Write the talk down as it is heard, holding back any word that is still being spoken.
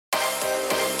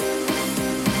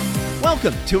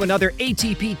Welcome to another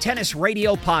ATP Tennis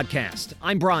Radio podcast.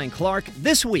 I'm Brian Clark.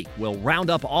 This week, we'll round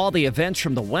up all the events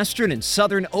from the Western and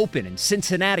Southern Open in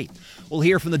Cincinnati. We'll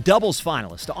hear from the doubles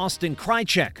finalist, Austin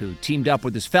Krajicek, who teamed up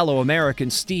with his fellow American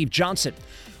Steve Johnson.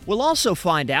 We'll also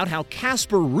find out how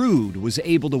Casper Ruud was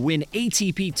able to win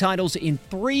ATP titles in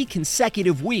 3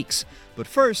 consecutive weeks. But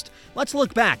first, let's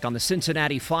look back on the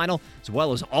Cincinnati final, as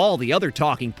well as all the other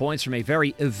talking points from a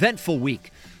very eventful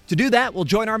week. To do that, we'll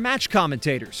join our match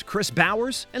commentators, Chris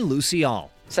Bowers and Lucie.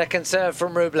 Second serve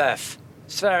from Rublev.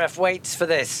 Zverev waits for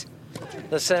this.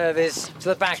 The serve is to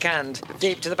the backhand,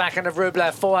 deep to the backhand of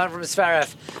Rublev. Forehand from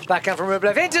Zverev. Backhand from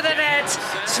Rublev into the net.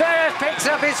 Zverev picks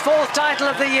up his 4th title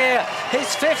of the year, his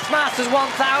 5th Masters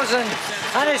 1000,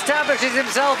 and establishes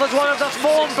himself as one of the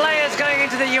form players going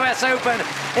into the US Open.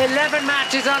 11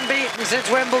 matches unbeaten since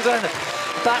Wimbledon.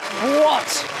 But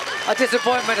what a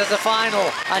disappointment as a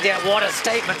final, and yet what a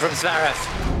statement from Zverev.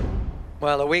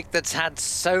 Well, a week that's had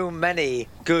so many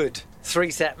good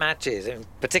 3-set matches, in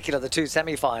particular the 2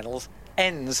 semi-finals,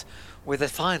 ends with a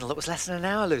final that was less than an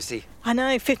hour, Lucie. I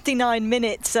know, 59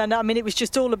 minutes, and I mean, it was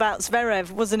just all about Zverev,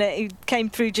 wasn't it? He came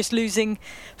through just losing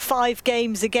 5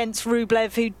 games against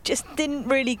Rublev, who just didn't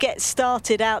really get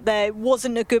started out there. It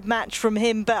wasn't a good match from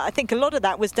him, but I think a lot of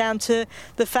that was down to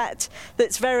the fact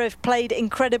that Zverev played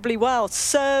incredibly well,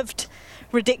 served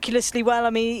ridiculously well.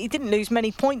 I mean, he didn't lose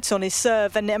many points on his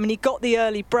serve, and I mean, he got the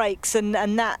early breaks, and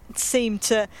that seemed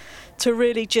to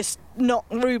really just knock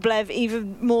Rublev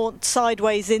even more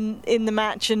sideways in the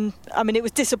match. And I mean, it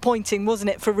was disappointing,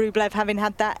 wasn't it, for Rublev having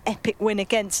had that epic win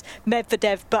against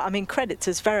Medvedev. But I mean, credit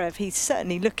to Zverev, he's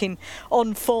certainly looking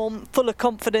on form, full of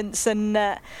confidence, and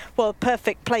well,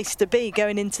 perfect place to be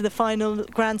going into the final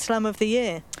Grand Slam of the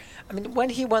year. I mean, when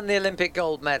he won the Olympic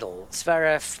gold medal,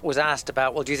 Zverev was asked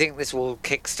about, well, do you think this will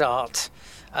kickstart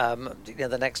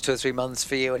the next 2 or 3 months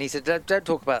for you? And he said, don't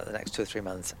talk about the next 2 or 3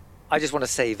 months. I just want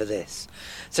to savour this.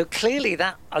 So clearly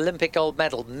that Olympic gold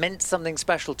medal meant something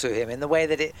special to him in the way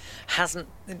that it hasn't,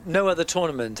 no other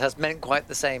tournament has meant quite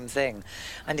the same thing.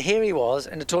 And here he was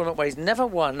in a tournament where he's never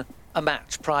won a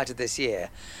match prior to this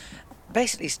year,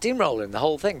 basically steamrolling the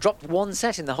whole thing, dropped 1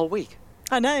 set in the whole week.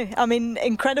 I know, I mean,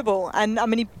 incredible. And I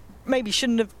mean, he maybe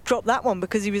shouldn't have dropped that one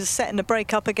because he was setting a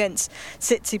break up against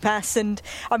Tsitsipas. And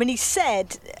I mean, he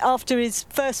said after his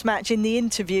first match in the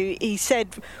interview, he said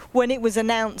when it was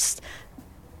announced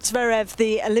Zverev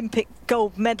the Olympic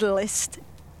gold medalist,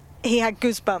 he had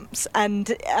goosebumps,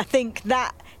 and I think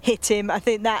that hit him. I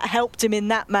think that helped him in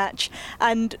that match.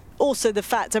 And also the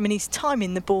fact, I mean, he's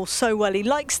timing the ball so well. He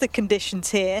likes the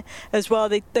conditions here as well.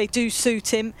 They do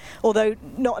suit him, although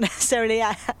not necessarily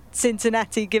at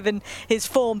Cincinnati given his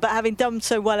form, but having done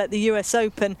so well at the US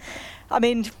Open, I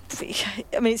mean,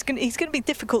 he's going to be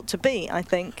difficult to beat, I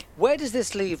think. Where does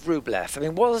this leave Rublev? I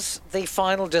mean, was the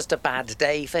final just a bad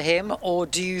day for him, or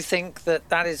do you think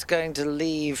that is going to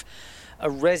leave a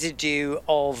residue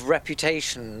of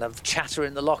reputation, of chatter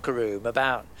in the locker room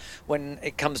about when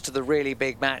it comes to the really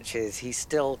big matches, he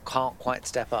still can't quite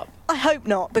step up? I hope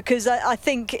not, because I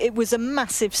think it was a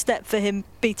massive step for him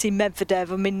beating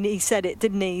Medvedev. I mean, he said it,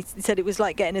 didn't he? He said it was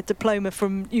like getting a diploma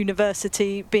from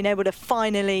university, being able to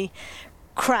finally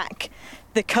crack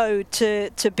the code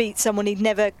to beat someone he'd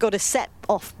never got a set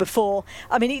off before.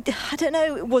 I mean, I don't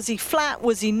know, was he flat?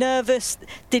 Was he nervous?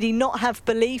 Did he not have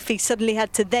belief? He suddenly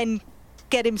had to then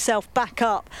get himself back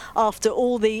up after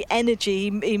all the energy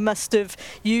he must have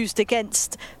used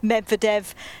against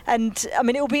Medvedev. And I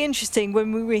mean, it'll be interesting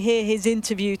when we hear his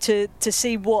interview to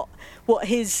see what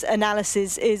his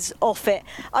analysis is off it.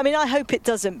 I mean, I hope it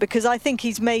doesn't, because I think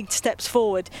he's made steps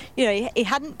forward. You know, he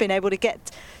hadn't been able to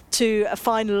get to a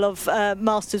final of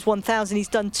Masters 1000. He's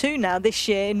done 2 now this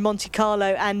year in Monte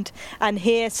Carlo and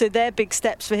here, so they're big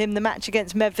steps for him. The match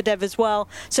against Medvedev as well.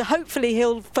 So hopefully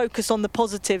he'll focus on the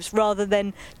positives rather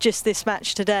than just this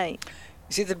match today.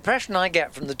 You see, the impression I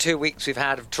get from the 2 weeks we've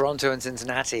had of Toronto and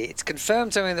Cincinnati, it's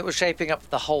confirmed something that was shaping up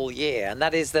the whole year, and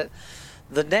that is that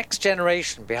the next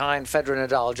generation behind Federer,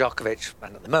 Nadal, Djokovic,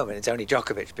 and at the moment it's only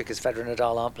Djokovic because Federer and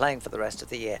Nadal aren't playing for the rest of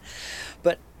the year,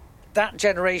 but that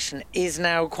generation is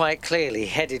now quite clearly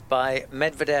headed by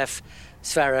Medvedev,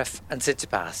 Zverev and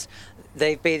Tsitsipas.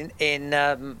 They've been in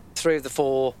 3 of the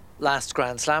 4 last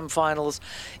Grand Slam finals.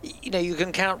 You know, you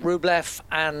can count Rublev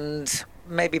and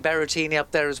maybe Berrettini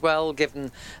up there as well, given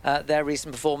their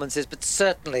recent performances, but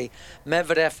certainly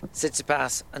Medvedev,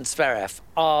 Tsitsipas and Zverev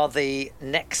are the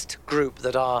next group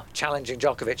that are challenging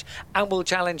Djokovic and will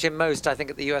challenge him most, I think,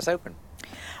 at the US Open.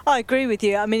 I agree with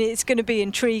you. I mean, it's going to be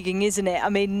intriguing, isn't it? I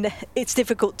mean, it's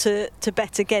difficult to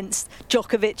bet against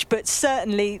Djokovic, but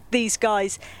certainly these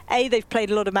guys, they've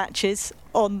played a lot of matches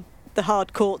on the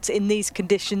hard courts in these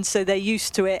conditions, so they're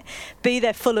used to it. B,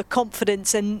 they're full of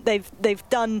confidence, and they've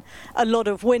done a lot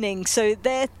of winning, so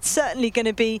they're certainly going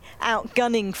to be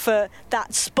outgunning for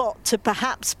that spot to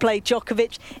perhaps play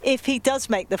Djokovic if he does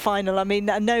make the final. I mean,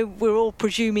 I know we're all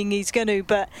presuming he's going to,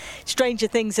 but stranger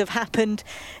things have happened.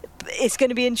 It's going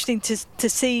to be interesting to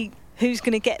see who's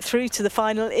going to get through to the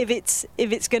final, if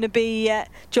it's going to be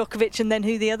Djokovic, and then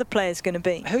who the other player's going to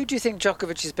be. Who do you think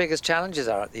Djokovic's biggest challenges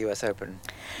are at the US Open?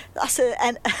 That's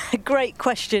a great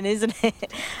question, isn't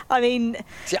it? I mean...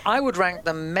 See, I would rank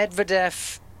them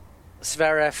Medvedev,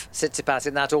 Zverev, Tsitsipas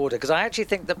in that order, because I actually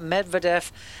think that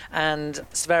Medvedev and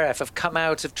Zverev have come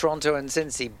out of Toronto and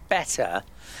Cincy better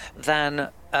than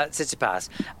Tsitsipas.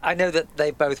 I know that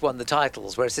they both won the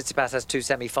titles, whereas Tsitsipas has 2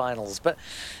 semi-finals, but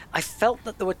I felt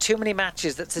that there were too many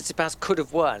matches that Tsitsipas could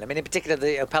have won. I mean, in particular,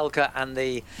 the Opelka and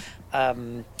the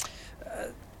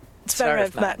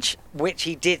Zverev match, which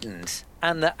he didn't.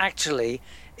 And that actually,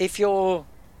 if you're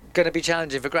going to be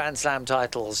challenging for Grand Slam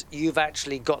titles, you've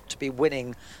actually got to be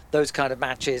winning those kind of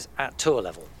matches at tour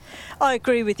level. I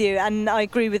agree with you, and I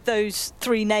agree with those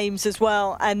 3 names as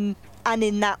well, and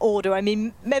in that order. I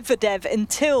mean, Medvedev,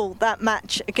 until that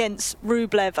match against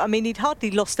Rublev, I mean, he'd hardly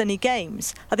lost any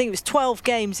games. I think it was 12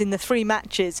 games in the 3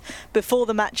 matches before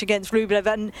the match against Rublev,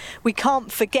 and we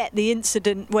can't forget the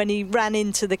incident when he ran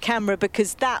into the camera,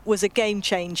 because that was a game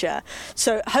changer.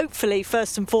 So hopefully,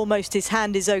 first and foremost, his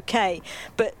hand is okay.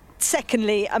 But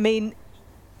secondly, I mean,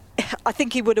 I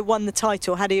think he would have won the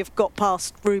title had he have got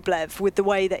past Rublev with the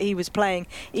way that he was playing,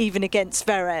 even against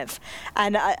Zverev.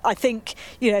 And I think,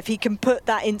 you know, if he can put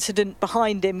that incident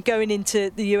behind him going into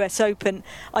the US Open,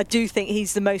 I do think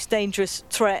he's the most dangerous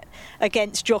threat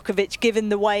against Djokovic, given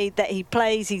the way that he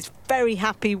plays. He's very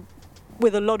happy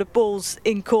with a lot of balls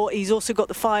in court. He's also got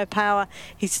the firepower.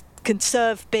 He can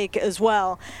serve big as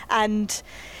well. And,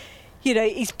 you know,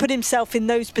 he's put himself in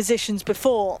those positions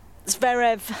before.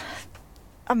 Zverev,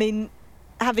 I mean,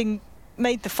 having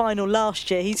made the final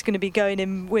last year, he's going to be going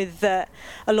in with a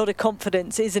lot of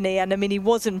confidence, isn't he? And I mean, he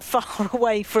wasn't far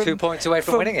away from 2 points away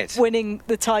from winning it, winning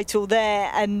the title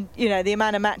there. And you know, the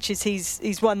amount of matches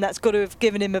he's won, that's got to have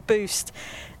given him a boost.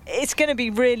 It's going to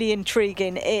be really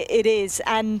intriguing. It is,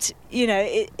 and you know,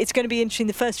 it's going to be interesting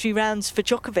the first few rounds for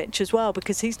Djokovic as well,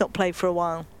 because he's not played for a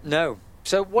while. No.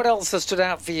 So, what else has stood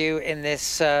out for you in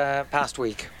this past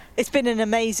week? It's been an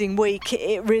amazing week.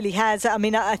 It really has. I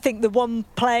mean, I think the one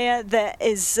player that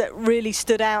has really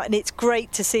stood out, and it's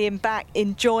great to see him back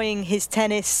enjoying his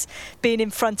tennis, being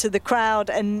in front of the crowd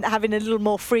and having a little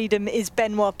more freedom, is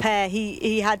Benoit Paire.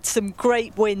 He had some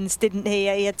great wins, didn't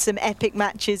he? He had some epic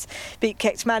matches, beat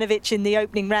Kecmanovic in the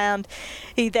opening round.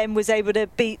 He then was able to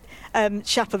beat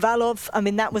Shapovalov. I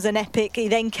mean, that was an epic. He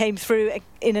then came through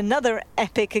in another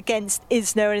epic against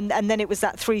Isner, and then it was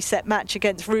that 3-set match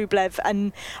against Rublev.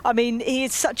 And I mean, he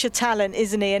is such a talent,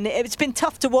 isn't he? And it's been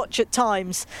tough to watch at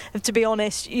times, to be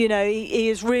honest. You know, he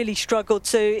has really struggled,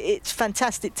 so it's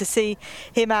fantastic to see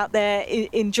him out there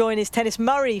enjoying his tennis.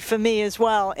 Murray, for me as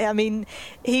well, I mean,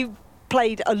 he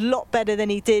played a lot better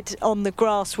than he did on the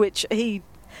grass, which he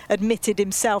admitted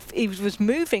himself he was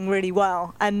moving really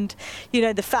well. And you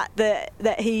know, the fact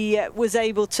that he was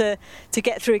able to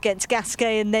get through against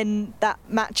Gasquet, and then that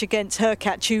match against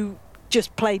Hurkacz, who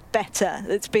just played better,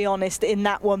 let's be honest, in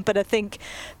that one. But I think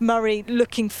Murray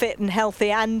looking fit and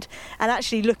healthy, and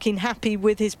actually looking happy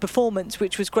with his performance,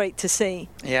 which was great to see.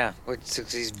 Yeah,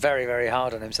 he's very, very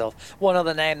hard on himself. One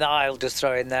other name that I'll just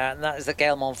throw in there, and that is the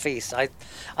Gael Monfils.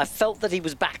 I felt that he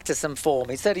was back to some form.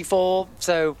 He's 34,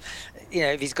 so you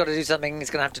know, if he's got to do something, he's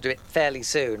going to have to do it fairly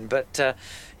soon. But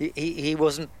he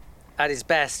wasn't at his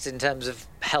best in terms of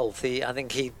health. I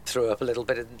think he threw up a little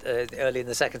bit early in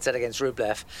the second set against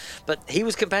Rublev, but he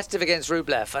was competitive against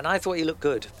Rublev, and I thought he looked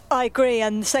good. I agree,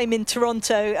 and the same in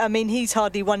Toronto. I mean, he's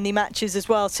hardly won any matches as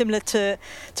well. Similar to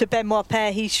Benoit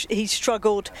Paire, he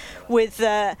struggled with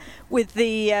the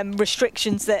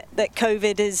restrictions that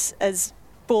COVID has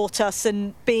brought us,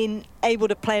 and being able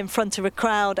to play in front of a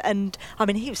crowd. And I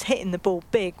mean, he was hitting the ball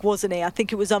big, wasn't he? I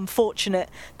think it was unfortunate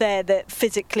there that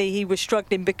physically he was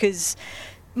struggling, because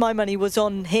my money was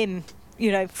on him,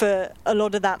 you know, for a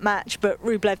lot of that match. But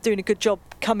Rublev doing a good job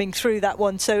coming through that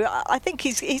one. So I think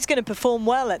he's going to perform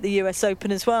well at the US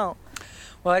Open as well.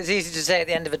 Well, it's easy to say at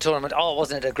the end of a tournament, oh,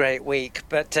 wasn't it a great week?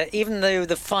 But even though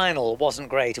the final wasn't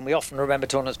great, and we often remember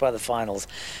tournaments by the finals,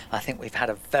 I think we've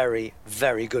had a very,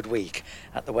 very good week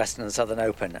at the Western and Southern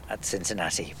Open at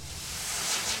Cincinnati.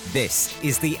 This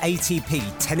is the ATP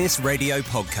Tennis Radio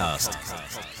Podcast.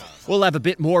 We'll have a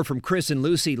bit more from Chris and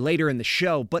Lucie later in the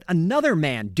show, but another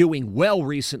man doing well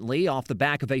recently off the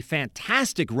back of a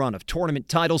fantastic run of tournament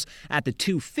titles at the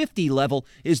 250 level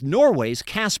is Norway's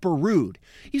Casper Ruud.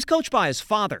 He's coached by his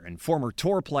father and former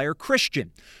tour player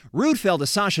Christian. Ruud fell to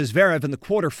Sasha Zverev in the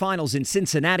quarterfinals in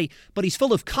Cincinnati, but he's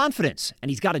full of confidence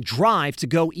and he's got a drive to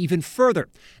go even further.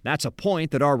 That's a point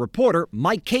that our reporter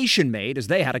Mike Cation made as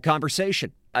they had a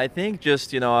conversation. I think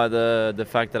just, the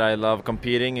fact that I love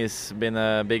competing has been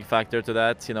a big factor to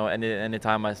that. Any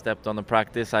time I stepped on the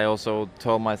practice, I also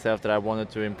told myself that I wanted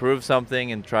to improve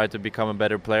something and try to become a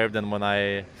better player than when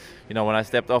I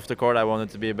stepped off the court. I wanted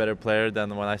to be a better player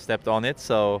than when I stepped on it.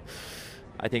 So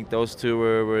I think those two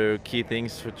were key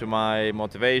things to my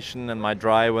motivation and my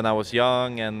drive when I was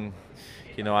young. And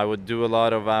I would do a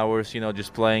lot of hours,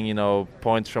 just playing,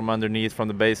 points from underneath from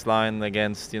the baseline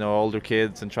against, older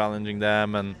kids and challenging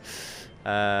them. And,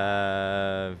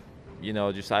 I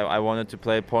wanted to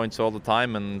play points all the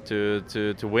time and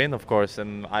to win, of course.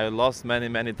 And I lost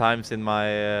many times in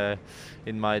my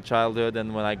childhood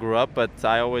and when I grew up. But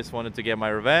I always wanted to get my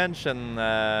revenge and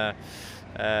that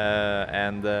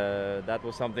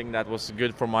was something that was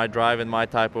good for my drive and my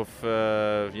type of,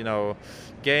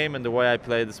 game. And the way I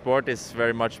play the sport is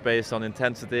very much based on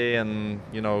intensity and,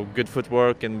 good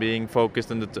footwork and being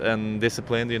focused and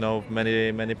disciplined,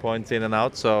 many points in and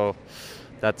out. So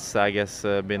that's, I guess,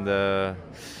 been the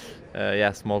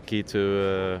small key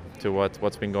to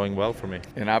what's been going well for me.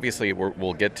 And obviously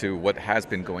we'll get to what has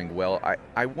been going well.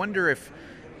 I wonder if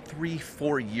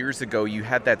 3-4 years ago you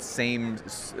had that same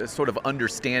sort of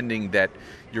understanding that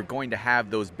you're going to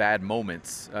have those bad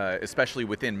moments, especially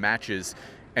within matches,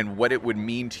 and what it would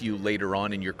mean to you later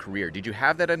on in your career. Did you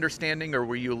have that understanding, or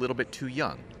were you a little bit too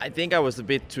young? I think I was a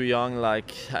bit too young,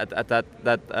 like at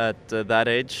that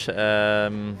age.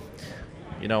 When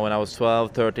I was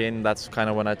 12, 13, that's kind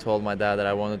of when I told my dad that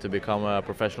I wanted to become a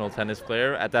professional tennis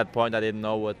player. At that point, I didn't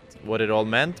know what it all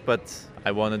meant, but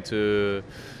I wanted to,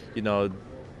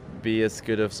 be as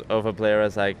good of a player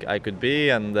as I could be.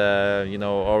 And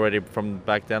already from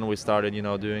back then we started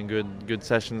doing good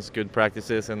sessions, good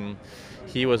practices, and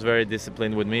he was very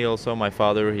disciplined with me also. My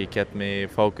father, he kept me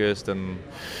focused, and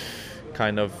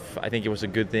kind of I think it was a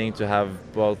good thing to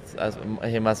have both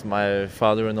him as my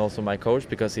father and also my coach,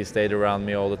 because he stayed around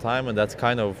me all the time. And that's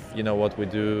kind of what we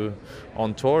do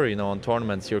on tour, on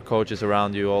tournaments. Your coach is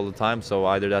around you all the time, so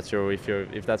either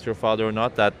if that's your father or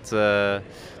not,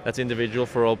 that's individual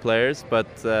for all players. But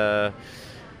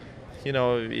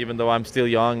even though I'm still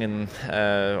young and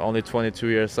only 22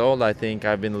 years old, I think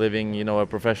I've been living, a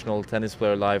professional tennis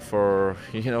player life for,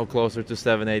 closer to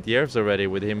 7-8 years already,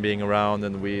 with him being around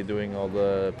and we doing all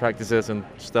the practices and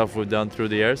stuff we've done through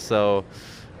the years. So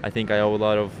I think I owe a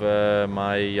lot of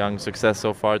my young success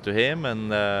so far to him, and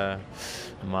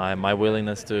my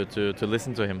willingness to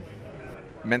listen to him.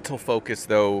 Mental focus,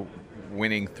 though,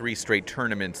 winning 3 straight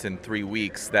tournaments in 3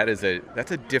 weeks, that's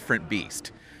a different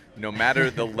beast. No matter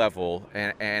the level,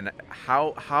 and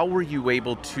how were you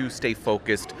able to stay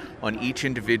focused on each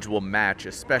individual match,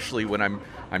 especially when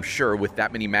I'm sure with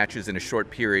that many matches in a short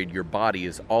period, your body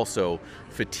is also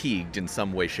fatigued in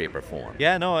some way, shape, or form?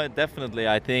 Yeah, no, definitely.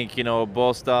 I think,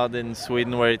 Båstad in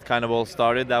Sweden, where it kind of all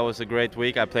started, that was a great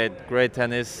week. I played great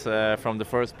tennis from the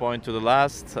first point to the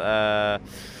last.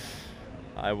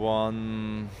 I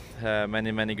won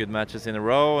many good matches in a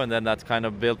row, and then that kind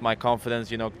of built my confidence,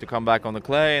 to come back on the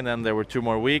clay. And then there were 2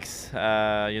 more weeks.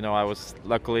 I was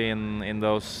luckily in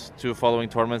those 2 following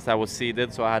tournaments I was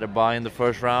seeded, so I had a bye in the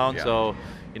first round. Yeah. So,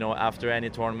 after any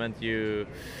tournament, you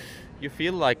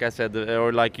feel, like I said,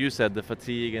 or like you said, the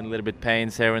fatigue and a little bit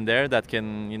pains here and there that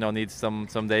can, need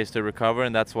some days to recover.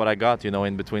 And that's what I got,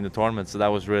 in between the tournaments. So that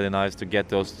was really nice to get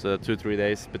those 2-3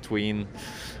 days between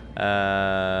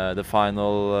the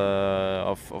final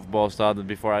of Båstad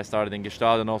before I started in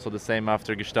Gstaad, and also the same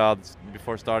after Gstaad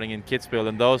before starting in Kitzbühel.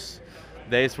 And those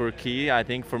days were key, I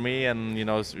think, for me, and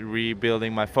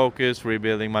rebuilding my focus,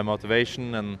 rebuilding my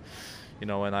motivation. And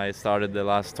when I started the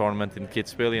last tournament in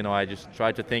Kitzbühel, I just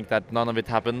tried to think that none of it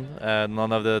happened,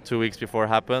 none of the 2 weeks before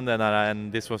happened,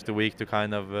 and this was the week to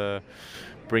kind of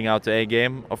bring out the A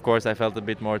game. Of course, I felt a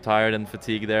bit more tired and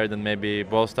fatigued there than maybe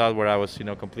Båstad, where I was,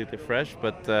 completely fresh.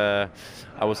 But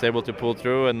I was able to pull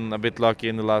through, and a bit lucky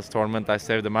in the last tournament. I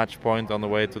saved a match point on the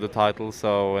way to the title,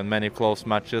 and many close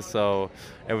matches. So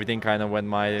everything kind of went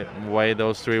my way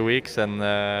those 3 weeks, and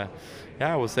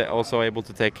I was also able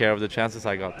to take care of the chances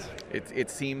I got. It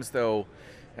seems, though,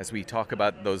 as we talk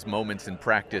about those moments in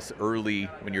practice early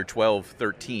when you're 12,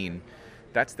 13,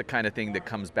 that's the kind of thing that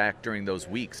comes back during those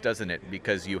weeks, doesn't it?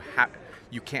 Because you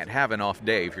can't have an off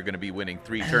day if you're going to be winning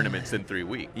 3 tournaments in 3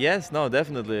 weeks. Yes, no,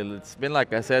 definitely. It's been,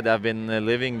 like I said, I've been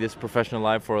living this professional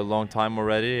life for a long time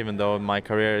already, even though my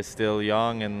career is still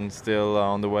young and still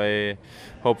on the way,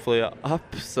 hopefully,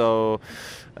 up. So,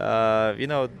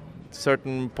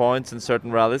 certain points and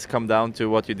certain rallies come down to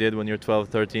what you did when you're 12,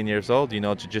 13 years old,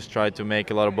 to just try to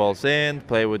make a lot of balls in,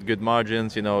 play with good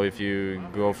margins. If you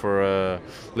go for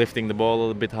lifting the ball a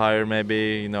little bit higher,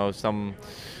 maybe,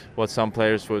 what some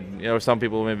players would, some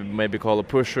people maybe call a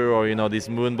pusher, or, these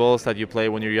moon balls that you play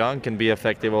when you're young can be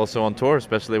effective also on tour,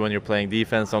 especially when you're playing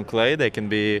defense on clay. They can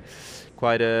be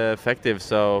quite effective.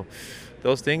 So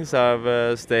those things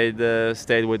have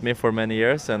stayed with me for many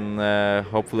years, and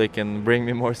hopefully can bring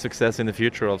me more success in the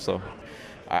future also.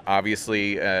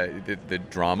 Obviously, the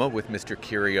drama with Mr.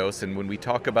 Kyrgios, and when we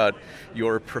talk about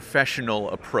your professional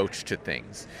approach to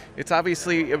things, it's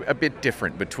obviously a bit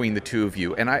different between the two of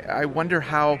you. And I wonder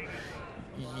how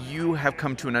you have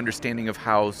come to an understanding of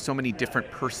how so many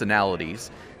different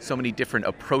personalities, so many different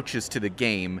approaches to the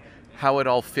game, how it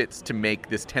all fits to make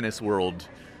this tennis world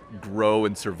grow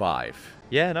and survive.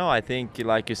 Yeah, no, I think,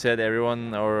 like you said,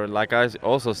 everyone, or like I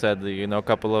also said, a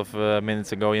couple of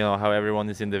minutes ago, how everyone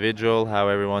is individual, how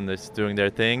everyone is doing their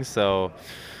thing. So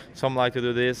some like to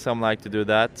do this, some like to do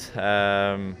that.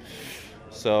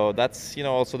 So that's,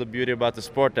 also the beauty about the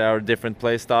sport. There are different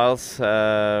play styles.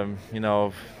 I'm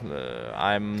not,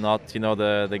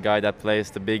 the guy that plays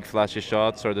the big flashy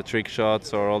shots or the trick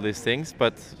shots or all these things.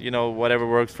 But, whatever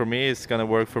works for me is going to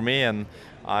work for me. And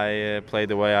I play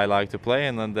the way I like to play,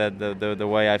 and then the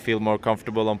way I feel more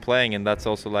comfortable on playing. And that's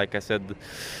also, like I said,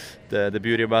 the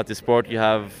beauty about the sport. You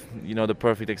have, the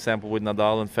perfect example with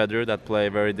Nadal and Federer that play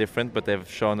very different, but they've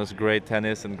shown us great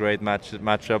tennis and great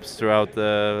matchups throughout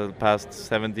the past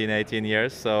 17, 18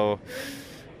 years. So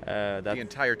the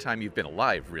entire time you've been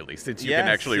alive, really, since you can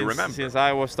actually remember. Since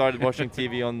I started watching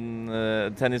TV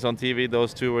on tennis on TV,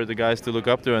 those two were the guys to look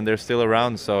up to, and they're still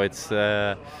around. So it's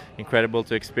incredible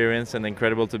to experience, and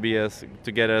incredible to be able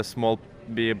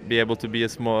to be a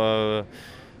small.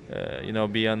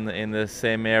 Be in the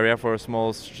same area for a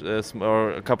small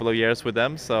or a couple of years with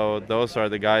them. So those are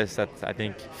the guys that I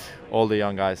think all the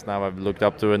young guys now have looked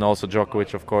up to, and also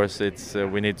Djokovic, of course. It's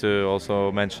we need to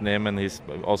also mention him, and he's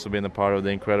also been a part of the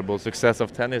incredible success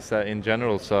of tennis in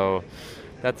general. So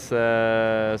that's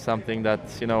something that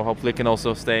hopefully can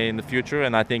also stay in the future,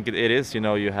 and I think it is.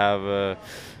 You have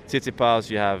Tsitsipas,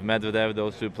 you have Medvedev,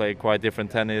 those who play quite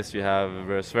different tennis. You have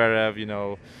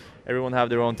Zverev, Everyone have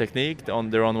their own technique,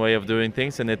 on their own way of doing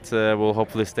things, and it will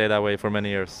hopefully stay that way for many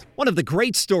years. One of the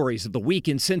great stories of the week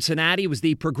in Cincinnati was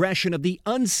the progression of the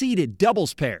unseeded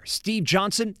doubles pair, Steve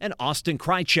Johnson and Austin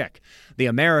Krajicek. The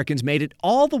Americans made it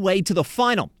all the way to the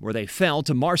final, where they fell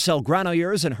to Marcel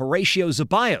Granollers and Horacio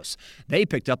Zeballos. They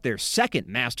picked up their second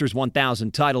Masters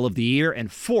 1000 title of the year and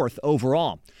 4th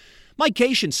overall. Mike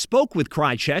Cation spoke with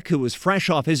Krajicek, who was fresh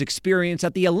off his experience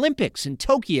at the Olympics in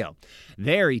Tokyo.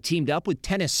 There he teamed up with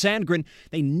Tennis Sandgren.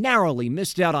 They narrowly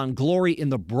missed out on glory in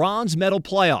the bronze medal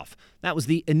playoff. That was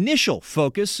the initial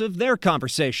focus of their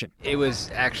conversation. It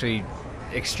was actually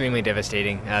extremely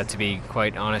devastating, to be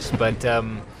quite honest. But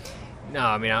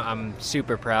I'm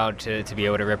super proud to be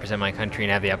able to represent my country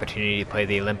and have the opportunity to play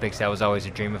the Olympics. That was always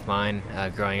a dream of mine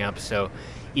growing up. So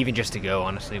even just to go,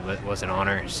 honestly, was an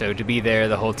honor. So to be there,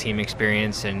 the whole team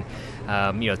experience, and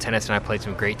Tennis and I played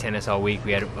some great tennis all week.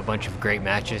 We had a bunch of great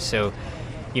matches. So,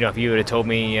 if you would have told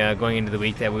me going into the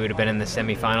week that we would have been in the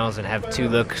semifinals and have 2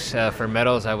 looks for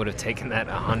medals, I would have taken that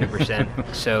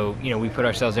 100%. So, we put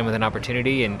ourselves in with an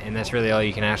opportunity, and that's really all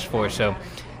you can ask for. So,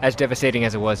 as devastating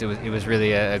as it was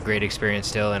really a great experience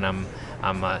still, and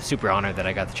I'm super honored that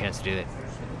I got the chance to do it.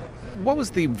 What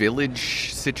was the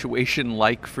village situation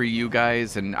like for you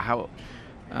guys, and how,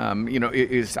 it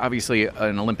is obviously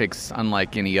an Olympics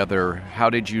unlike any other.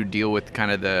 How did you deal with kind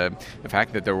of the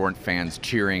fact that there weren't fans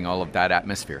cheering, all of that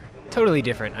atmosphere? Totally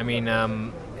different. I mean,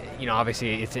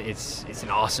 obviously it's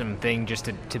an awesome thing just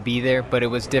to be there, but it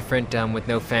was different with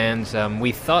no fans.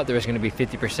 We thought there was going to be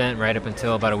 50% right up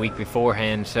until about a week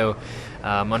beforehand. So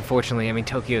unfortunately,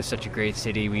 Tokyo is such a great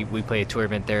city. We play a tour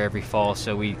event there every fall,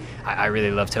 so I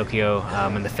really love Tokyo,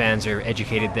 and the fans are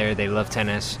educated there. They love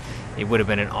tennis. It would have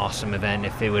been an awesome event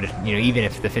if they would have, even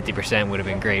if the 50% would have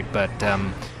been great, but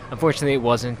unfortunately it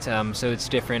wasn't. So it's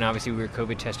different. Obviously, we were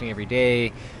COVID testing every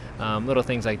day. Little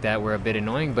things like that were a bit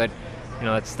annoying, but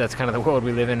that's kind of the world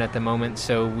we live in at the moment,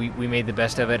 so we made the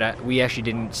best of it. We actually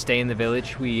didn't stay in the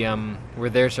village. We were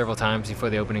there several times before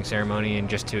the opening ceremony and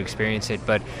just to experience it,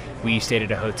 but we stayed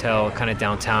at a hotel kind of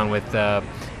downtown with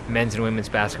men's and women's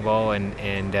basketball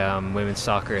and women's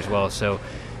soccer as well. So,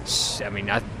 I mean,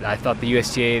 I thought the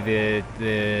USTA,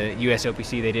 the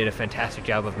USOPC, they did a fantastic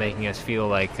job of making us feel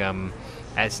like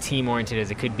as team-oriented as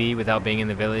it could be without being in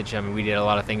the village. I mean, we did a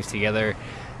lot of things together,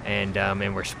 and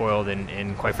we're spoiled,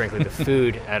 and quite frankly, the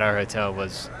food at our hotel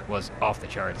was off the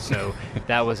charts. So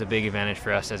that was a big advantage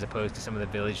for us as opposed to some of the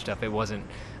village stuff. It wasn't,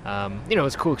 it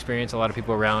was a cool experience, a lot of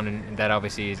people around, and that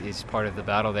obviously is part of the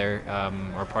battle there,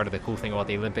 or part of the cool thing about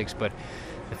the Olympics, but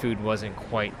the food wasn't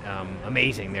quite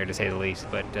amazing there, to say the least,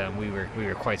 but we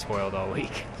were quite spoiled all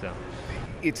week. So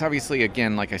it's obviously,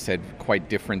 again, like I said, quite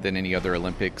different than any other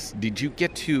Olympics. Did you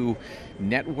get to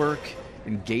network,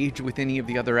 engage with any of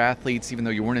the other athletes, even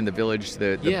though you weren't in the village,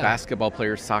 the basketball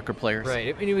players, soccer players?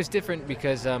 Right. I mean, it was different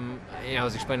because I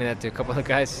was explaining that to a couple of the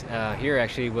guys here,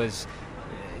 actually, was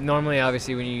normally,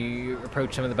 obviously, when you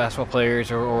approach some of the basketball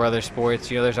players or other sports,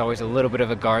 there's always a little bit of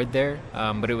a guard there,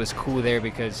 but it was cool there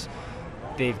because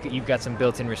you've got some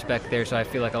built-in respect there, so I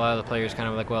feel like a lot of the players kind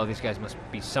of like, well, these guys must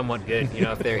be somewhat good,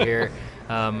 if they're here,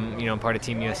 part of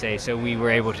Team USA. So we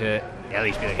were able to at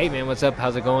least be like, hey man, what's up?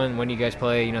 How's it going? When do you guys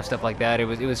play? Stuff like that. It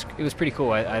was pretty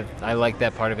cool. I liked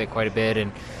that part of it quite a bit,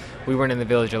 and we weren't in the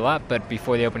village a lot, but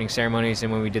before the opening ceremonies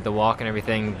and when we did the walk and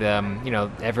everything,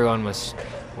 everyone was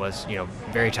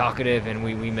very talkative, and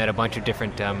we met a bunch of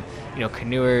different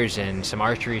canoers and some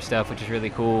archery stuff, which is really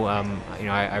cool.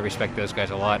 I respect those guys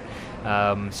a lot.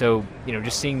 So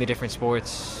just seeing the different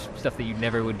sports, stuff that you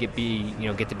never would get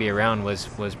to be around was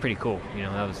pretty cool.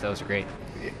 That was great.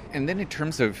 And then in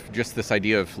terms of just this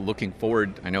idea of looking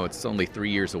forward, I know it's only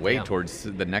 3 years away towards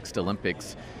the next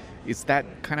Olympics. Is that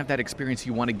kind of that experience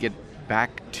you want to get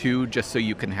back to, just so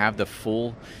you can have the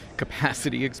full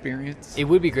capacity experience? It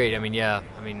would be great.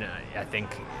 I think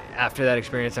after that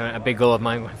experience, a big goal of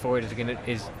mine going forward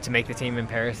is to make the team in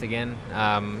Paris again.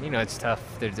 It's tough.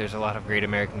 There's a lot of great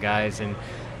American guys, and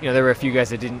there were a few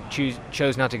guys that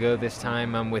chose not to go this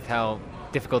time with how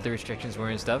difficult the restrictions were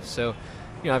and stuff. So,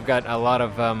 I've got a lot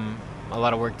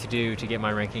of work to do to get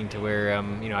my ranking to where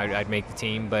I'd make the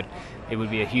team, but it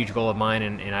would be a huge goal of mine,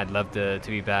 and I'd love to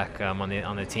be back on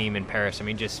the team in Paris. I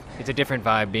mean, just it's a different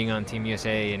vibe being on Team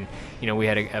USA, and we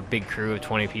had a big crew of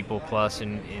 20 people plus,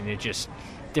 and it just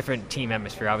different team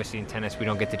atmosphere. Obviously in tennis we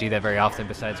don't get to do that very often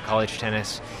besides college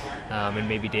tennis and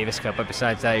maybe Davis Cup, but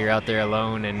besides that you're out there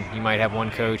alone and you might have one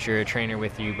coach or a trainer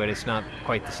with you, but it's not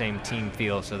quite the same team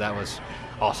feel, so that was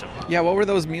awesome. Yeah, what were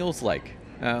those meals like?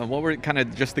 What were kind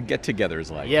of just the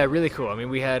get-togethers like? Yeah, really cool. I mean,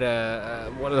 we had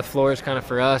one of the floors kind of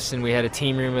for us, and we had a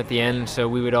team room at the end, so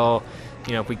we would all,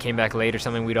 if we came back late or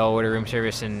something, we'd all order room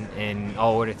service and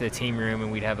all order to the team room, and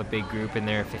we'd have a big group in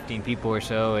there, 15 people or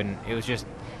so, and it was just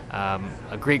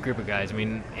a great group of guys,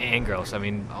 and girls.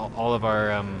 All of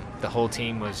our, the whole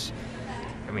team was,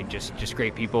 just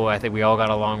great people. I think we all got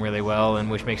along really well,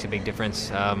 and which makes a big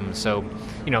difference. So,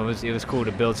 it was cool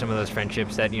to build some of those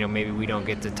friendships that, maybe we don't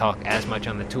get to talk as much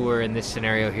on the tour in this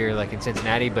scenario here, like in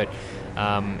Cincinnati, but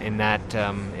in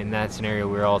that scenario,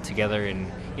 we were all together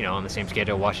and, on the same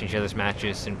schedule, watching each other's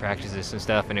matches and practices and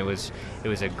stuff, and it was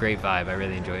a great vibe. I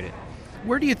really enjoyed it.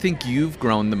 Where do you think you've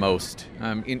grown the most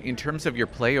in terms of your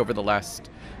play over the last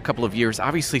couple of years?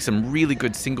 Obviously some really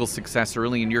good single success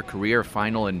early in your career,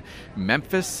 final in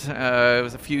Memphis it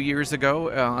was a few years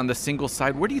ago on the singles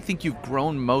side. Where do you think you've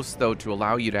grown most, though, to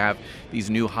allow you to have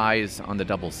these new highs on the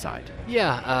doubles side?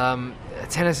 Yeah,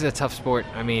 tennis is a tough sport.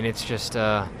 It's just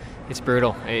it's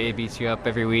brutal. It beats you up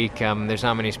every week. There's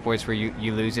not many sports where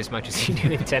you lose as much as you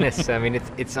do in tennis.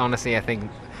 It's honestly, I think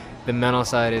the mental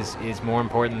side is more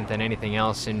important than anything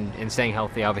else, and staying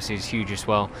healthy obviously is huge as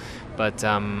well.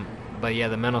 But yeah,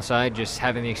 the mental side, just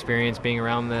having the experience, being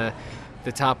around the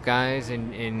top guys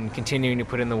and continuing to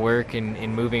put in the work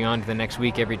and moving on to the next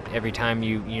week every time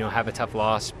you have a tough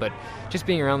loss, but just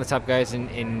being around the top guys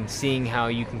and seeing how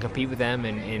you can compete with them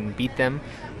and beat them,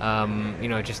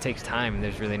 it just takes time.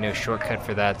 There's really no shortcut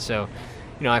for that. So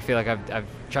I feel like I've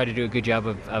tried to do a good job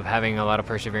of having a lot of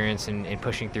perseverance and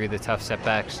pushing through the tough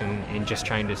setbacks and just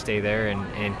trying to stay there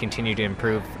and continue to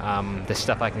improve the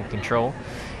stuff I can control.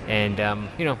 And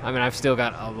I've still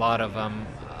got a lot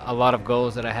of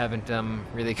goals that I haven't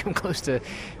really come close to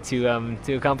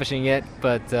accomplishing yet.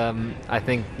 But I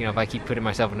think if I keep putting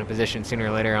myself in a position, sooner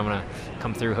or later I'm going to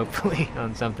come through hopefully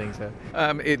on something. So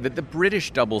the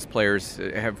British doubles players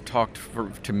have talked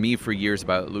to me for years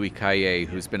about Lucie Krajicek,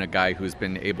 who's been a guy who's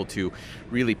been able to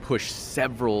really push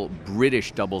several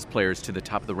British doubles players to the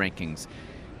top of the rankings.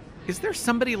 Is there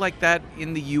somebody like that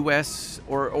in the U.S.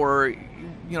 or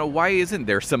why isn't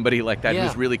there somebody like that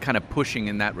who's really kind of pushing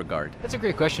in that regard? That's a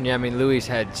great question. Yeah, I mean, Louis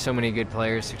had so many good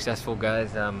players, successful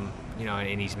guys, and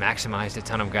he's maximized a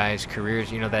ton of guys'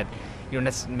 careers, that,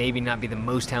 that's maybe not be the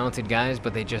most talented guys,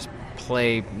 but they just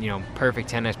play, perfect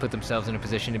tennis, put themselves in a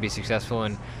position to be successful.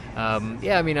 And,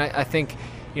 I think,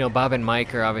 Bob and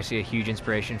Mike are obviously a huge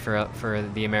inspiration for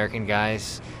the American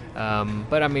guys.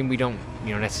 But I mean, we don't,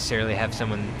 necessarily have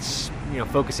someone,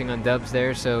 focusing on dubs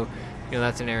there. So,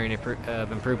 that's an area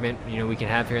of improvement, we can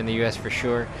have here in the U.S. for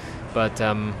sure. But,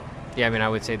 I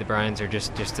would say the Bryans are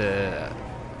just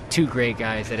two great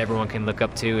guys that everyone can look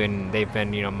up to, and they've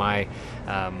been, my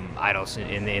idols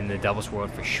in the doubles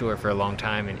world for sure for a long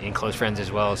time, and close friends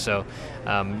as well. So,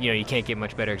 you can't get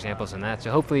much better examples than that.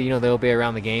 So hopefully, they'll be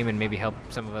around the game and maybe help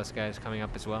some of us guys coming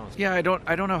up as well. Yeah, I don't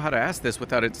know how to ask this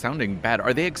without it sounding bad.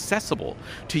 Are they accessible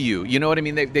to you? You know what I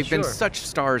mean? They've been such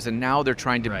stars, and now they're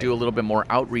trying to do a little bit more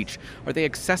outreach. Are they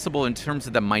accessible in terms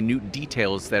of the minute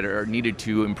details that are needed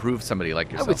to improve somebody like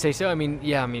yourself? I would say so.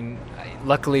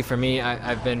 Luckily for me,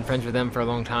 I've been friends with them for a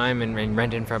long time and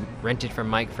rented from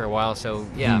Mike for a while. So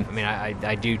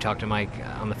I do talk to Mike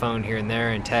on the phone here and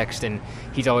there and text, and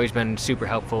he's always been super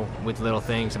helpful with little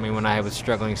things. When I was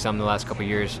struggling some the last couple of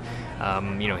years,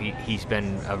 he's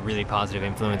been a really positive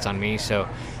influence on me. So,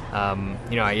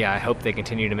 I hope they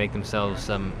continue to make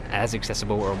themselves as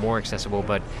accessible or more accessible.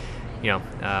 But,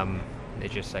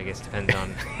 it just, I guess, depends on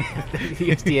the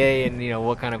USDA and,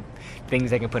 what kind of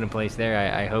things they can put in place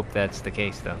there. I hope that's the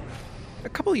case, though. A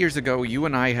couple of years ago, you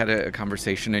and I had a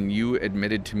conversation, and you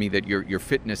admitted to me that your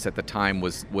fitness at the time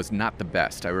was not the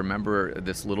best. I remember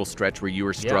this little stretch where you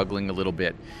were struggling a little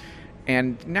bit.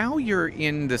 And now you're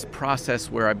in this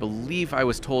process where I believe I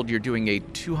was told you're doing a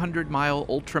 200-mile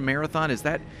ultra marathon. Is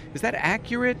that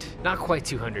accurate? Not quite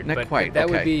 200. Not but quite. That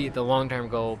okay. would be the long-term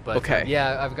goal. But okay.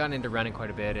 I've gotten into running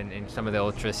quite a bit, and some of the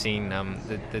ultra scene.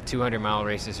 The 200-mile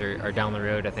races are down the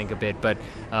road, I think, a bit. But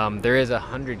there is a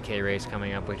 100K race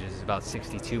coming up, which is about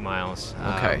 62 miles.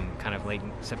 Kind of late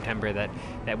in September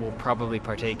that we'll probably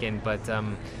partake in. But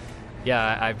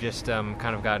I've just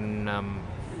kind of gotten.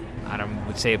 I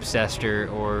would say obsessed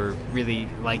or really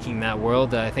liking that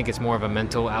world. I think it's more of a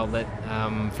mental outlet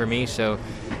for me, so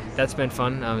that's been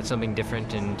fun. It's something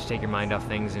different and to take your mind off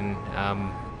things. And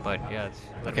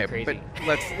it's crazy.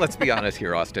 But let's be honest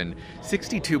here, Austin.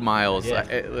 62 miles.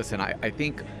 Yeah. Listen, I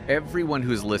think everyone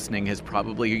who's listening has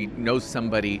probably knows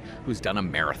somebody who's done a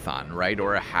marathon, right,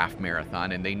 or a half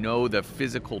marathon, and they know the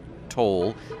physical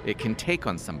toll it can take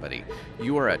on somebody.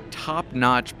 You are a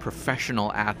top-notch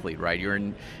professional athlete, right? You're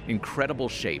in incredible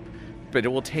shape, but it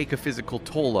will take a physical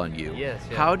toll on you. Yes.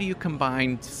 Yeah. How do you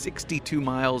combine 62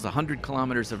 miles, 100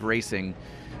 kilometers of racing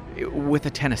with a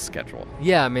tennis schedule?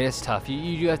 Yeah, it's tough.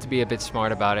 You do have to be a bit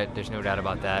smart about it. There's no doubt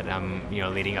about that.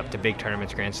 Leading up to big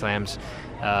tournaments, Grand Slams,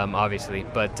 obviously.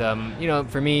 But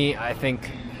for me, I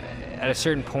think at a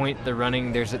certain point, the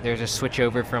running, there's a switch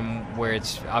over from where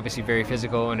it's obviously very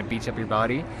physical and it beats up your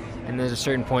body, and there's a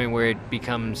certain point where it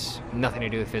becomes nothing to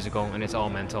do with physical and it's all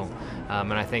mental.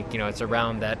 And I think it's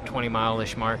around that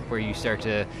 20-mile-ish mark where you start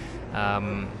to,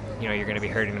 you're going to be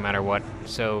hurting no matter what.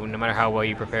 So no matter how well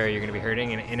you prepare, you're going to be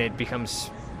hurting, and it becomes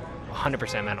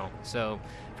 100% mental. So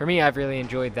for me, I've really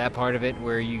enjoyed that part of it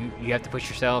where you have to push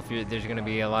yourself. There's going to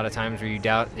be a lot of times where you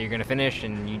doubt that you're going to finish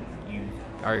and you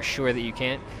are sure that you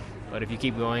can't. But if you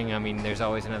keep going, there's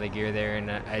always another gear there, and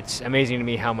it's amazing to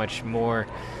me how much more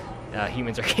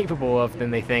humans are capable of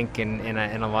than they think, and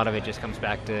a lot of it just comes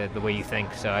back to the way you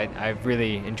think. So I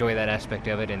really enjoy that aspect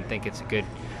of it and think it's a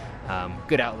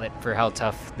good outlet for how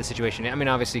tough the situation is.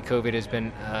 Obviously COVID has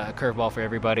been a curveball for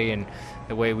everybody, and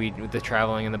the way the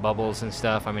traveling and the bubbles and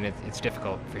stuff, it's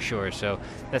difficult for sure. So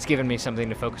that's given me something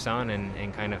to focus on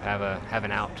and kind of have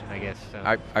an out, I guess.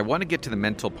 So. I want to get to the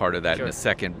mental part of that Sure. in a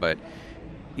second, but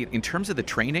in terms of the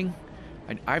training,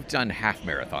 I've done half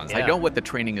marathons. Yeah. I know what the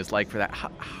training is like for that.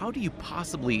 How do you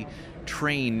possibly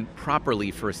train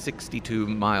properly for a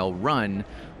 62-mile run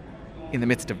in the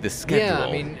midst of this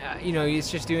schedule? Yeah,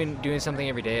 it's just doing something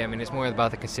every day. It's more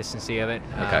about the consistency of it.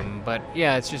 Okay. But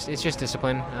yeah, it's just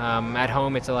discipline. At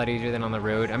home, it's a lot easier than on the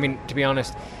road. To be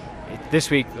honest, this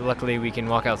week, luckily, we can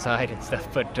walk outside and stuff.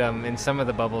 But in some of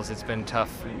the bubbles, it's been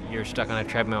tough. You're stuck on a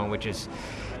treadmill, which is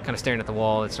kind of staring at the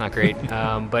wall. It's not great.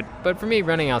 But for me,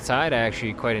 running outside, I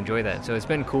actually quite enjoy that. So it's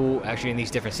been cool actually in these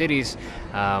different cities,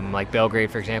 like Belgrade,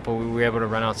 for example. We were able to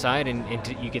run outside and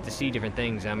you get to see different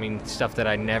things. Stuff that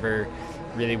I never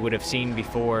really would have seen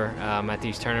before at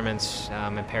these tournaments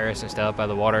in Paris and stuff by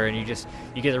the water, and you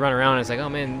get to run around and it's like, oh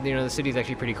man, the city's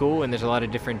actually pretty cool, and there's a lot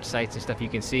of different sights and stuff you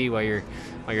can see while you're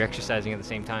exercising at the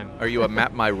same time. Are you a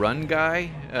map my run guy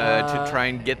to try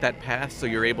and get that pass so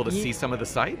you're able to see some of the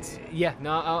sights? Yeah,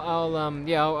 no,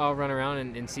 I'll run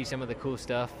around and see some of the cool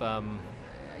stuff.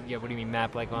 Yeah, what do you mean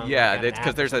map like on? Yeah, like it's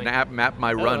because there's an app, Map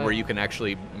My Run, where you can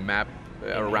actually map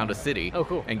around a city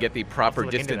and get the proper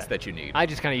distance that you need. I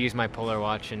just kind of use my Polar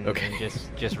Watch and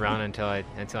just run until I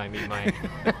meet my.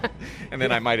 And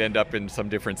then I might end up in some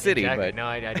different city. Exactly. But no,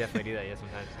 I definitely do that. Yeah,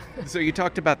 sometimes. So you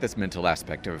talked about this mental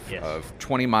aspect of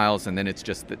 20 miles, and then it's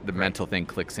just the mental thing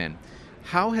clicks in.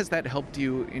 How has that helped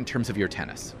you in terms of your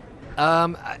tennis?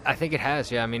 I think it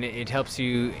has. Yeah, I mean, it helps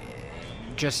you.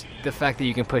 Just the fact that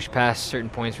you can push past certain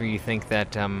points where you think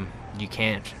that you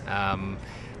can't.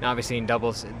 Now, obviously, in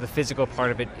doubles, the physical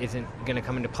part of it isn't going to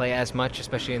come into play as much,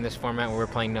 especially in this format where we're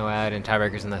playing no ad and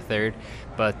tiebreakers in the third.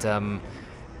 But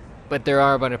there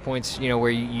are a bunch of points, where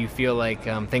you feel like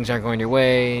things aren't going your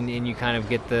way, and you kind of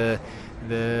get the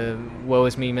woe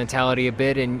is me mentality a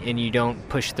bit, and you don't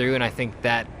push through. And I think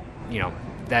that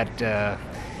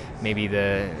maybe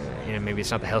maybe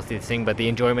it's not the healthiest thing, but the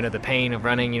enjoyment of the pain of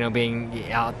running,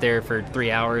 being out there for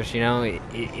 3 hours,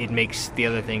 it makes the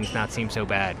other things not seem so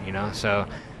bad, So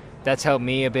that's helped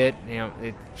me a bit.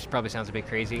 It probably sounds a bit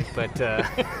crazy, but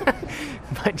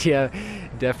but yeah,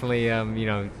 definitely. A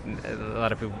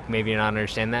lot of people maybe not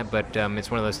understand that, but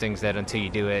it's one of those things that until you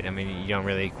do it, I mean, you don't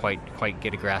really quite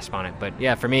get a grasp on it. But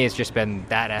yeah, for me, it's just been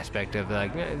that aspect of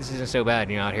like, this isn't so bad,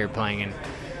 out here playing and.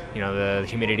 The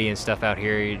humidity and stuff out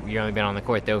here, you've only been on the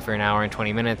court, though, for an hour and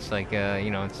 20 minutes. Like,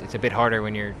 it's a bit harder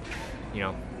when you're,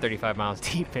 35 miles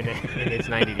deep and it's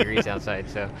 90 degrees outside.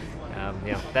 So,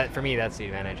 that for me, that's the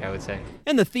advantage, I would say.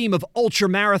 And the theme of ultra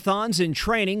marathons in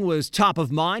training was top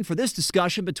of mind for this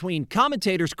discussion between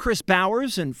commentators Chris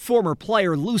Bowers and former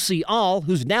player Lucie,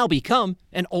 who's now become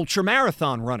an ultra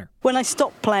marathon runner. When I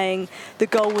stopped playing, the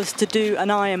goal was to do an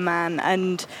Ironman,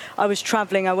 and I was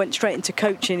travelling. I went straight into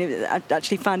coaching. I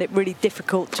actually found it really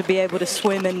difficult to be able to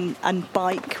swim and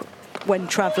bike when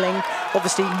travelling.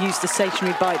 Obviously, use the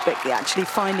stationary bike, but actually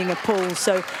finding a pool.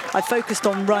 So I focused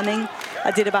on running.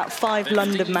 I did about 5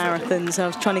 London marathons. I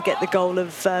was trying to get the goal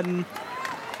of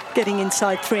getting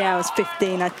inside 3 hours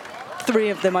 15. 3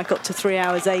 of them I got to 3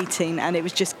 hours 18, and it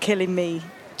was just killing me.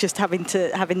 Just having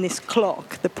this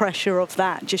clock, the pressure of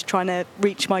that, just trying to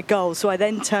reach my goal. So I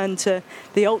then turned to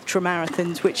the ultra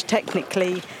marathons, which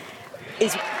technically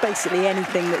is basically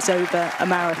anything that's over a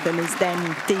marathon is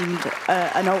then deemed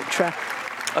an ultra.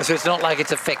 Oh, so it's not like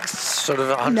it's a fixed sort of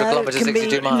 100 kilometres,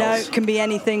 62 miles? No, it can be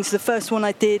anything. So the first one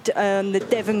I did the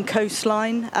Devon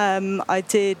coastline. I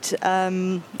did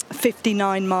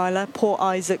 59 miler, Port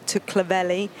Isaac to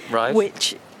Clovelly,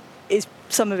 which is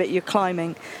some of it you're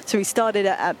climbing. So we started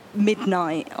at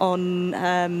midnight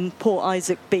on Port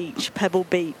Isaac Beach, Pebble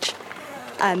Beach.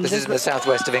 And this is in the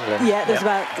southwest of England? Yeah, there's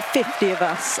about 50 of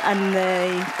us, and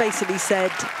they basically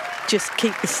said, just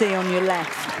keep the sea on your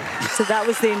left. So that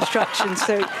was the instruction.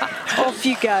 So off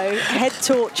you go, head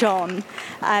torch on,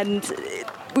 and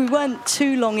we weren't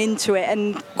too long into it,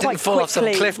 and quite Didn't fall quickly, off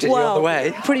some cliff, did you, on the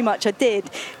way? Pretty much I did.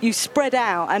 You spread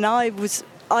out, and I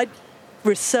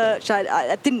researched.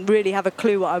 I didn't really have a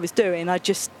clue what I was doing. I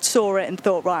just saw it and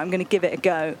thought, right, I'm going to give it a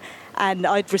go. And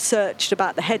I'd researched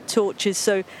about the head torches,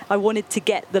 so I wanted to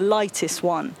get the lightest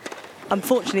one.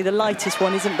 Unfortunately, the lightest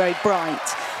one isn't very bright,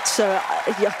 so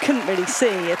I couldn't really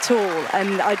see at all.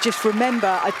 And I just remember,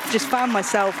 I just found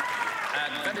myself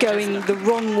going the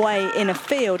wrong way in a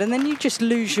field, and then you just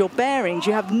lose your bearings.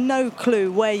 You have no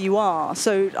clue where you are.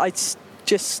 So I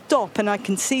just stop, and I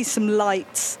can see some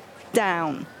lights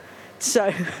down.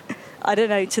 So I don't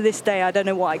know, to this day, I don't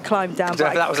know what I climbed down.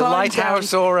 But that was a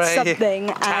lighthouse or a something,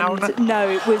 town? And no,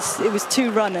 it was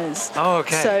 2 runners. Oh,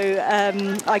 okay.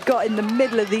 So I got in the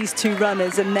middle of these 2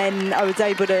 runners, and then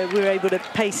we were able to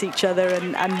pace each other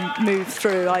and move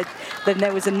through. Then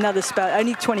there was another spell,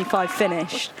 only 25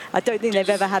 finished. I don't think they've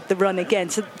ever had the run again.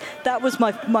 So that was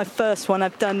my first one.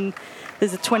 I've done.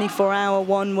 There's a 24-hour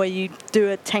one where you do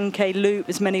a 10K loop,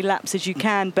 as many laps as you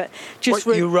can, but just...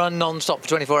 you run non-stop for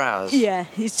 24 hours? Yeah,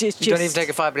 it's just... You don't even take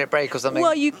a 5-minute break or something?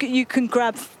 Well, you can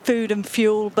grab food and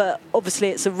fuel, but obviously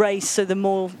it's a race, so the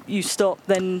more you stop,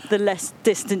 then the less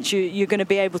distance you're going to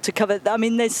be able to cover. I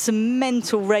mean, there's some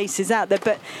mental races out there,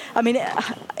 but, I mean,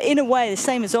 in a way, the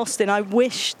same as Austin, I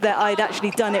wish that I'd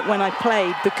actually done it when I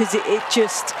played, because it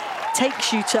just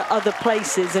takes you to other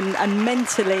places, and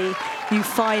mentally you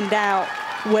find out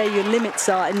where your limits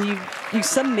are, and you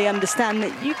suddenly understand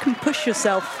that you can push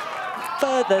yourself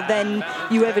further than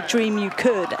you ever dream you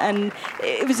could. And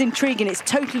it was intriguing. It's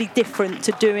totally different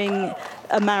to doing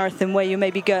a marathon where you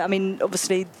maybe go, I mean,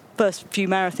 obviously, first few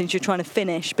marathons you're trying to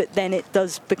finish, but then it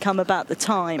does become about the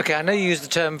time. Okay, I know you use the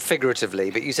term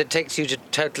figuratively, but you said it takes you to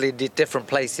totally different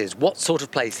places. What sort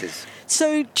of places?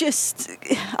 So just,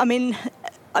 I mean,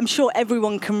 I'm sure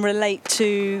everyone can relate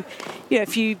to, you know,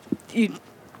 if you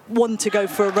want to go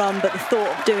for a run, but the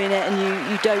thought of doing it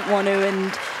and you don't want to,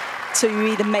 and so you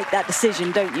either make that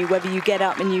decision, don't you, whether you get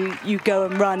up and you go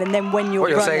and run, and then when you're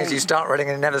running... What you're saying is you start running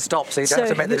and it never stops, so you don't have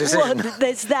to make the decision. Well,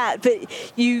 there's that, but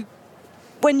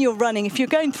when you're running, if you're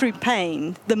going through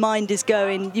pain, the mind is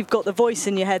going, you've got the voice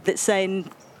in your head that's saying,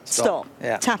 stop.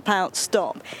 Yeah. Tap out,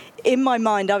 stop. In my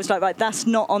mind, I was like, right, that's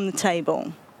not on the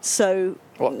table. So...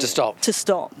 What, to stop? To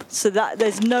stop. So that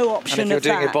there's no option of that. And if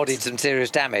you're doing your body some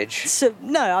serious damage? So,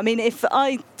 no, I mean, if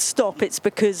I stop, it's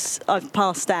because I've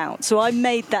passed out. So I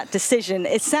made that decision.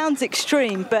 It sounds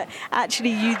extreme, but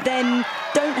actually you then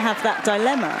don't have that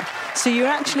dilemma. So you're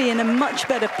actually in a much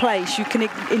better place. You can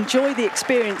enjoy the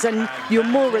experience and you're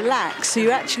more relaxed. So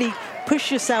you actually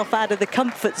push yourself out of the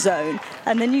comfort zone,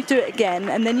 and then you do it again,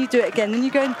 and then you do it again, and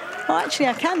you're going, oh, actually,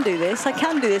 I can do this,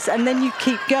 and then you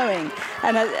keep going.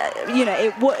 And, you know,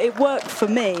 it worked for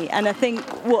me. And I think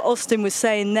what Austin was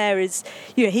saying there is,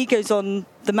 you know, he goes on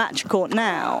the match court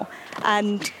now,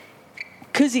 and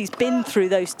because he's been through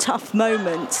those tough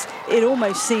moments, it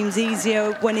almost seems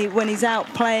easier when he's out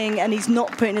playing and he's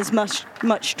not putting as much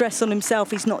stress on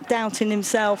himself, he's not doubting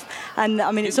himself, and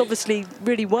I mean it's obviously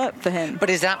really worked for him. But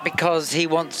is that because he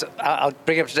wants... I'll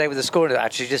bring up today with the score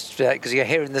actually, just because you're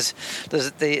hearing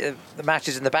the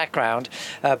matches in the background.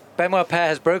 Benoit Paire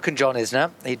has broken John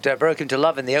Isner. He broke him to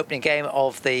love in the opening game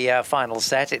of the final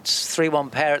set. It's 3-1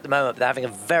 Paire at the moment, but they're having a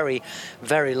very,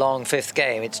 very long fifth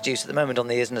game. It's deuce at the moment on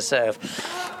the Isner serve.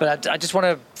 But I just want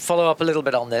to follow up a little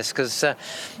bit on this, because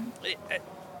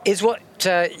is what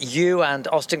you and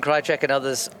Austin Krajicek and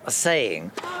others are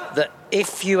saying, that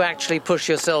if you actually push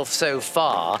yourself so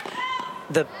far,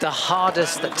 the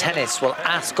hardest that tennis will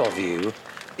ask of you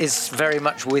is very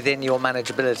much within your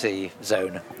manageability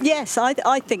zone? Yes,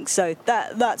 I think so.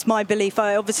 That's my belief.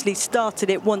 I obviously started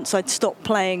it once I'd stopped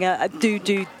playing. I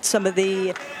do some of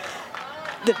the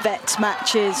vets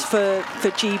matches for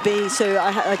GB, so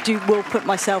I will put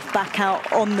myself back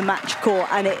out on the match court,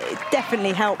 and it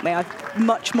definitely helped me. I'm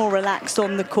much more relaxed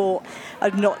on the court.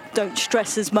 I don't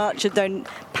stress as much. I don't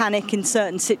panic in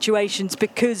certain situations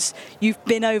because you've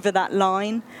been over that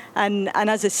line. And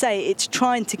as I say, it's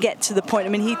trying to get to the point. I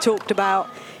mean, he talked about,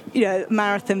 you know,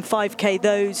 marathon, 5K,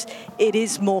 those, it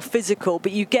is more physical,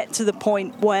 but you get to the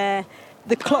point where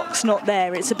the clock's not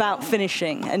there, it's about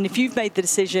finishing. And if you've made the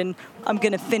decision, I'm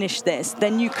going to finish this,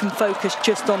 then you can focus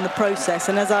just on the process.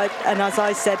 And as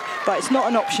I said, right, it's not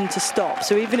an option to stop.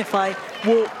 So even if I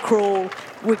walk, crawl,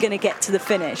 we're going to get to the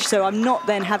finish. So I'm not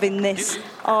then having this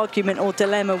argument or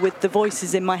dilemma with the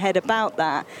voices in my head about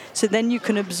that. So then you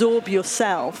can absorb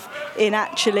yourself in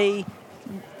actually,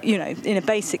 you know, in a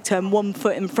basic term, one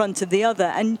foot in front of the other,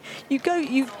 and you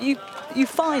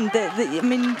find that I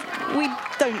mean, we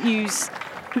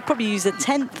probably use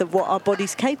 1/10 of what our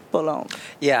body's capable of.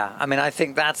 Yeah, I mean, I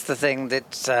think that's the thing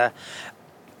that,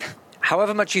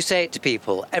 however much you say it to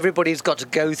people, everybody's got to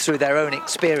go through their own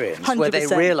experience 100%, where they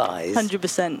realise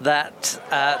 100%. that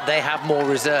they have more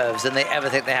reserves than they ever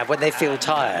think they have. When they feel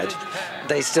tired,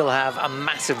 they still have a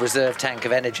massive reserve tank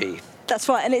of energy. That's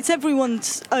right, and it's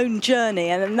everyone's own journey,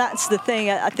 and that's the thing.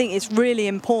 I think it's really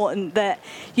important that,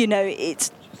 you know,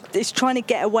 it's trying to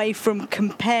get away from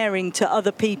comparing to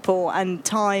other people and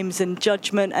times and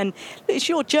judgment, and it's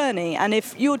your journey. And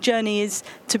if your journey is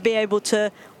to be able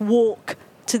to walk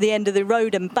to the end of the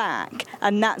road and back,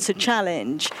 and that's a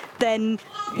challenge, then,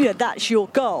 you know, that's your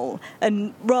goal.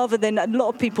 And rather than, a lot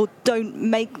of people don't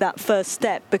make that first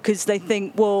step because they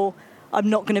think, well, I'm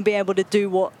not going to be able to do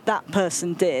what that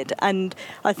person did. And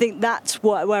I think that's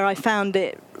where I found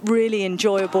it really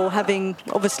enjoyable, having,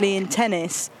 obviously in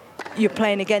tennis, you're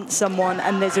playing against someone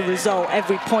and there's a result.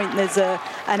 Every point there's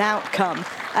an outcome.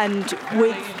 And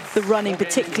with the running,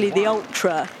 particularly the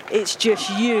ultra, it's just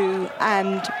you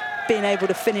and being able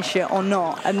to finish it or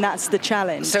not, and that's the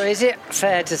challenge. So is it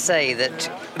fair to say that,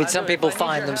 I mean, some people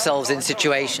find themselves in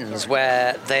situations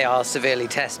where they are severely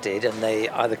tested and they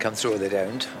either come through or they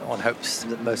don't? One hopes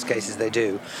that in most cases they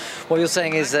do. What you're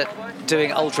saying is that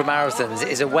doing ultra marathons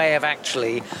is a way of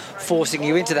actually forcing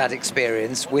you into that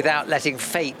experience without letting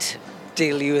fate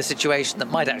deal you a situation that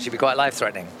might actually be quite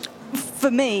life-threatening.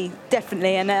 For me,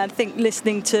 definitely, and I think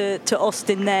listening to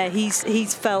Austin there,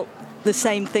 he's felt the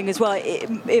same thing as well.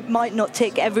 It might not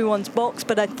tick everyone's box,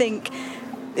 but I think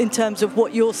in terms of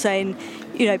what you're saying,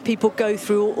 people go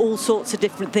through all sorts of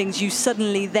different things. You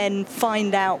suddenly then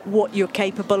find out what you're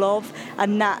capable of,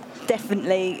 and that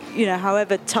definitely,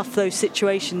 however tough those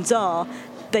situations are,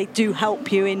 they do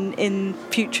help you in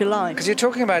future life. Because you're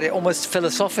talking about it almost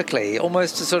philosophically,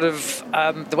 almost a sort of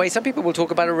the way some people will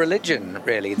talk about a religion,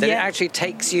 really, that it actually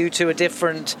takes you to a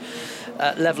different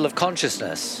level of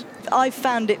consciousness. I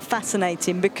found it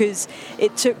fascinating because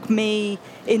it took me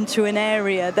into an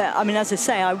area that, as I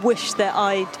say, I wish that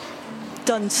I'd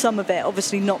done some of it,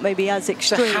 obviously not maybe as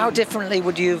extreme. So how differently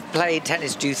would you have played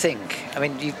tennis, do you think?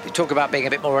 You talk about being a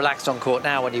bit more relaxed on court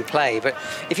now when you play, but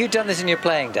if you'd done this in your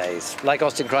playing days, like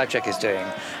Austin Krajicek is doing,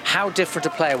 how different a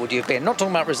player would you have been? Not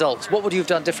talking about results, what would you have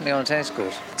done differently on a tennis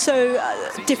court? So,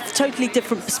 totally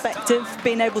different perspective,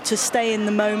 being able to stay in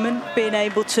the moment, being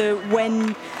able to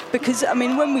because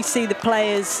when we see the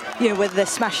players, whether they're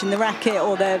smashing the racket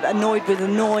or they're annoyed with the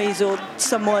noise or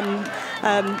someone,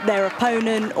 their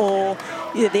opponent or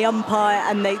the umpire,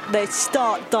 and they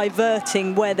start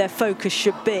diverting where their focus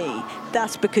should be,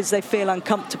 that's because they feel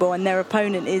uncomfortable and their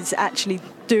opponent is actually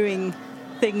doing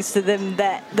things to them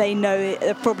that they know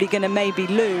they're probably going to maybe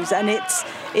lose, and it's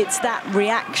that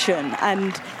reaction.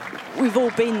 And we've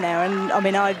all been there, and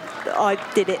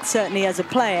I did it certainly as a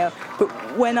player, but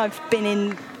when I've been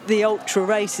in the ultra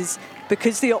races,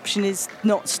 because the option is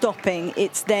not stopping,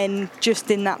 it's then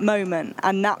just in that moment,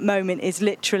 and that moment is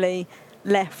literally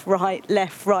left, right,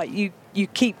 you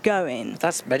keep going.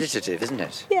 That's meditative, isn't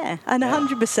it? Yeah, and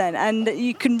 100%, and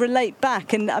you can relate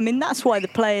back, and that's why the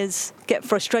players get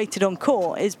frustrated on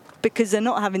court, is because they're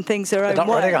not having things their own way. They're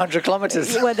not running 100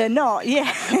 kilometres. Well, they're not,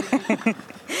 yeah.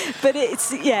 But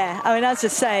it's, as I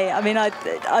say,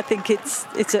 I think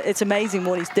it's amazing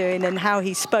what he's doing and how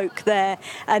he spoke there,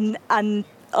 and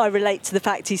I relate to the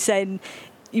fact he's saying,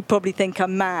 you probably think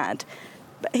I'm mad.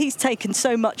 But he's taken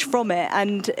so much from it,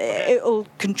 and it'll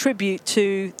contribute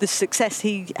to the success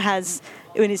he has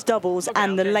in his doubles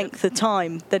and the length of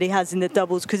time that he has in the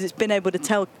doubles, because it's been able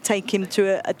to take him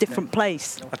to a different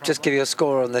place. I'll just give you a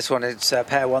score on this one. It's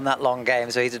pair won that long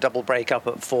game, so he's a double break up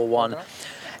at 4-1.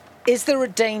 Is there a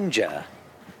danger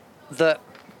that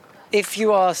if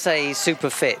you are, say, super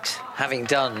fit, having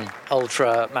done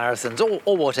ultra marathons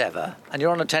or whatever, and you're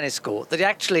on a tennis court, that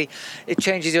actually it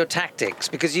changes your tactics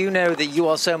because you know that you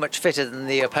are so much fitter than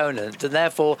the opponent, and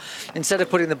therefore, instead of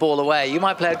putting the ball away, you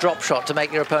might play a drop shot to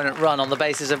make your opponent run on the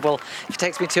basis of, well, if it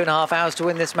takes me 2.5 hours to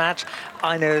win this match,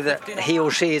 I know that he or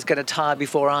she is going to tire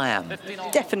before I am.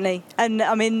 Definitely. And,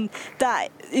 that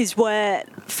is where,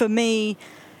 for me,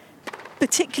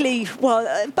 particularly,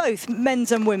 both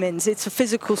men's and women's, it's a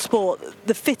physical sport.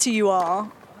 The fitter you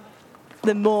are,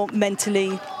 the more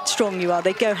mentally strong you are.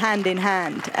 They go hand in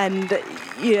hand. And,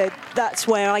 that's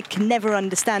where I can never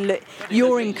understand. Look,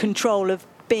 you're in control of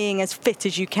being as fit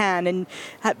as you can and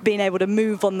being able to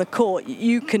move on the court.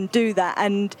 You can do that.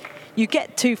 And you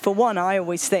get 2 for 1, I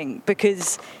always think,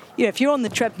 because if you're on the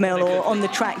treadmill or on the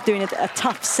track doing a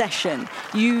tough session,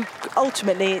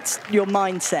 ultimately it's your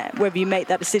mindset, whether you make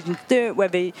that decision to do it,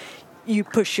 whether you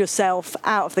push yourself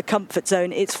out of the comfort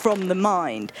zone, it's from the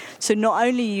mind. So not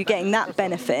only are you getting that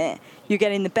benefit, you're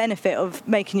getting the benefit of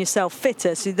making yourself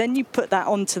fitter. So then you put that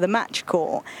onto the match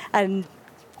court, and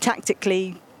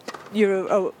tactically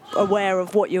you're aware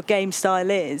of what your game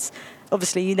style is.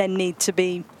 Obviously, you then need to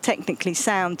be technically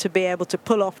sound to be able to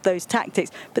pull off those tactics.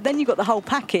 But then you've got the whole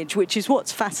package, which is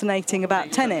what's fascinating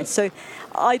about tennis. So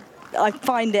I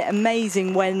find it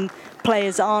amazing when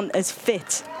players aren't as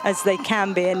fit as they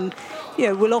can be. And,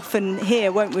 we'll often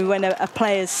hear, won't we, when a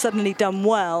player's suddenly done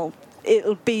well,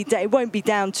 it won't be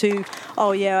down to,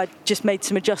 oh, yeah, I just made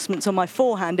some adjustments on my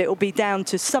forehand. It will be down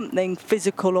to something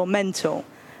physical or mental.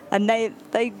 And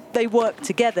they work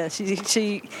together. So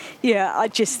I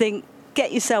just think,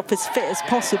 get yourself as fit as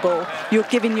possible. You're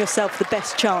giving yourself the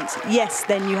best chance. Yes,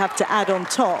 then you have to add on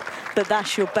top, but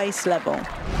that's your base level.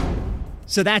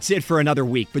 So that's it for another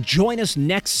week, but join us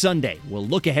next Sunday. We'll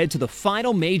look ahead to the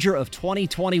final major of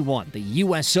 2021, the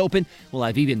U.S. Open. We'll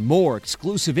have even more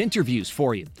exclusive interviews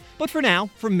for you. But for now,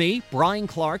 from me, Brian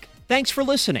Clark, thanks for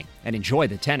listening and enjoy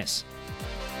the tennis.